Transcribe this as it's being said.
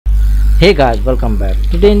Hey guys, welcome back.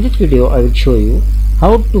 Today in this video I will show you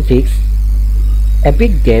how to fix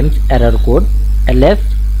Epic Games error code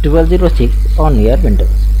LF1206 on your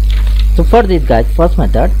Windows. So for this guys, first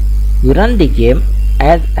method, you run the game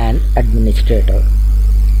as an administrator.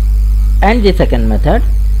 And the second method,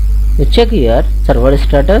 you check your server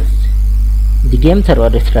status, the game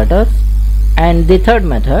server status, and the third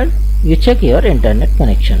method, you check your internet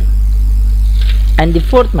connection. And the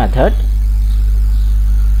fourth method,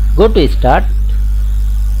 go to start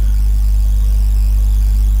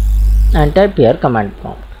and type here command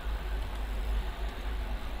prompt.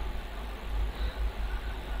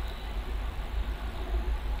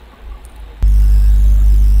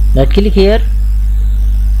 Right click here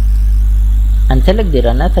and select the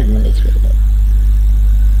run as administrator.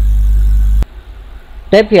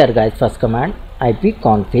 Type here guys first command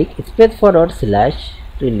ipconfig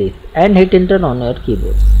 /release and hit enter on your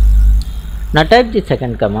keyboard. Now type the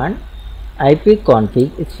second command ipconfig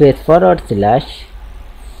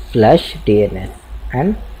 //DNS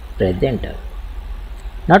and press the enter.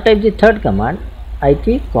 Now type the third command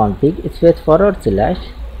ipconfig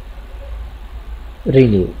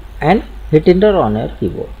 /renew and hit enter on your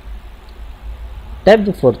keyboard. Type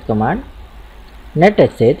the fourth command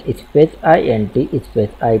netsh int ip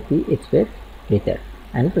reset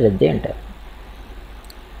and press the enter.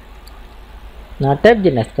 Now type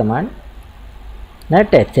the next command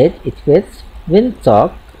netsh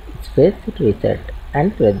winsock reset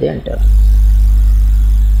and press the enter.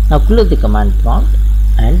 Now close the command prompt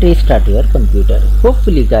and restart your computer.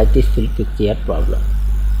 Hopefully guys this will fix your problem.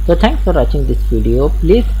 So thanks for watching this video.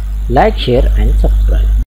 Please like, share and subscribe.